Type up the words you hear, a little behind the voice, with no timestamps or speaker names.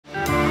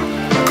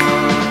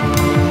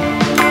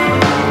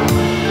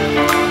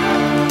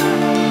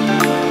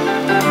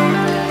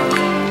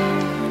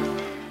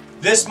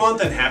This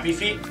month in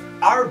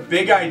HappyFeet, our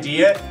big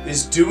idea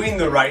is doing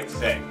the right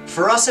thing.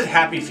 For us at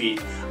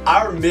HappyFeet,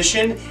 our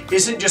mission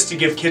isn't just to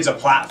give kids a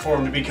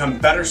platform to become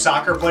better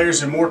soccer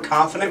players and more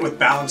confident with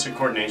balance and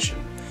coordination.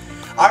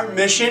 Our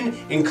mission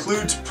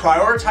includes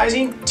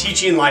prioritizing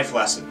teaching life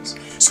lessons.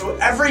 So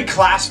every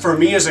class for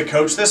me as a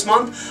coach this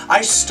month,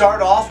 I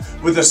start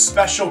off with a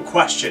special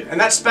question. And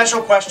that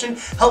special question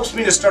helps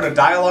me to start a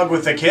dialogue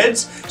with the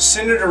kids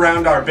centered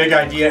around our big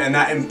idea and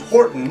that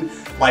important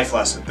life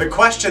lesson. The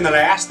question that I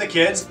ask the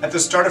kids at the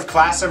start of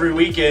class every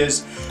week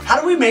is, how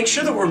do we make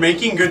sure that we're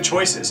making good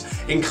choices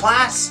in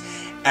class,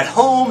 at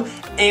home,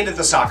 and at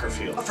the soccer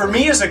field? For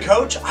me as a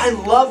coach, I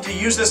love to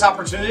use this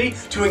opportunity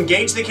to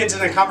engage the kids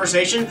in a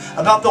conversation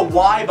about the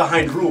why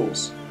behind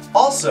rules.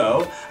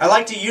 Also, I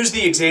like to use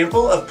the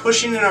example of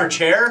pushing in our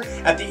chair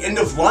at the end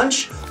of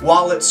lunch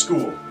while at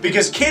school.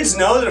 Because kids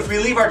know that if we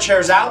leave our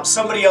chairs out,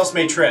 somebody else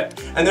may trip.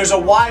 And there's a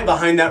why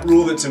behind that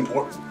rule that's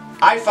important.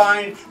 I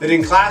find that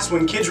in class,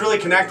 when kids really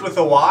connect with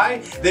the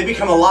why, they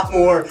become a lot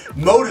more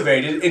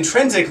motivated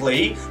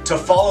intrinsically to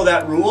follow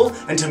that rule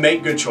and to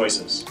make good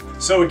choices.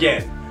 So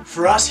again,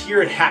 for us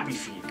here at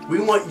HappyFeet,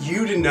 we want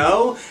you to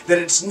know that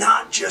it's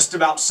not just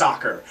about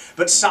soccer,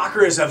 but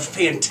soccer is a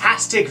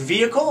fantastic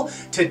vehicle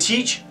to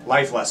teach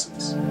life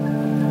lessons.